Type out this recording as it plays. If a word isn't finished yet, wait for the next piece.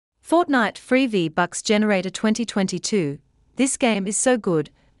Fortnite Free V-Bucks Generator 2022. This game is so good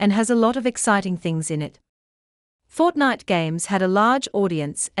and has a lot of exciting things in it. Fortnite games had a large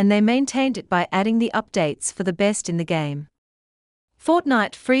audience and they maintained it by adding the updates for the best in the game.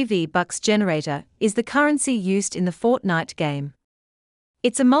 Fortnite Free V-Bucks Generator is the currency used in the Fortnite game.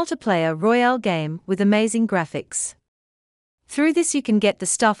 It's a multiplayer royale game with amazing graphics. Through this you can get the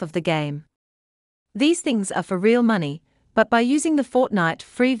stuff of the game. These things are for real money, but by using the Fortnite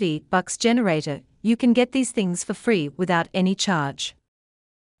Free V-Bucks Generator, you can get these things for free without any charge.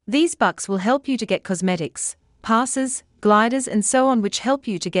 These bucks will help you to get cosmetics, passes, gliders and so on, which help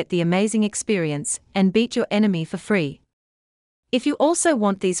you to get the amazing experience and beat your enemy for free. If you also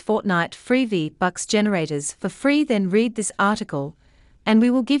want these Fortnite Free V-Bucks Generators for free, then read this article, and we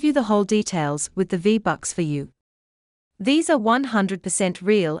will give you the whole details with the V-Bucks for you. These are 100%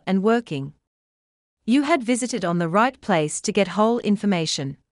 real and working. You had visited on the right place to get whole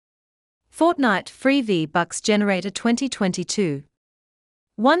information. Fortnite Free V-Bucks Generator 2022.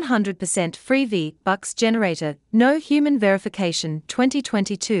 100% Free V-Bucks Generator, no human verification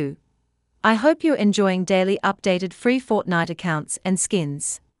 2022. I hope you're enjoying daily updated free Fortnite accounts and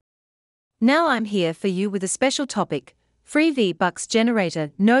skins. Now I'm here for you with a special topic, Free V-Bucks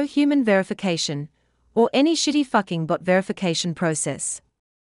Generator, no human verification, or any shitty fucking bot verification process.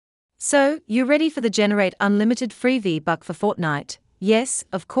 So, you ready for the generate unlimited free V-Buck for Fortnite? Yes,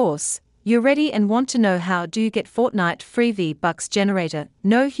 of course, you're ready and want to know how do you get Fortnite Free V-Bucks Generator,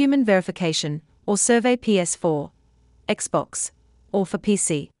 no human verification, or survey PS4, Xbox, or for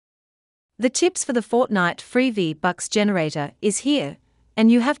PC. The tips for the Fortnite Free V-Bucks Generator is here,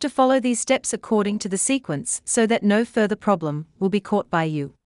 and you have to follow these steps according to the sequence so that no further problem will be caught by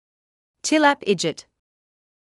you. Till app idjit.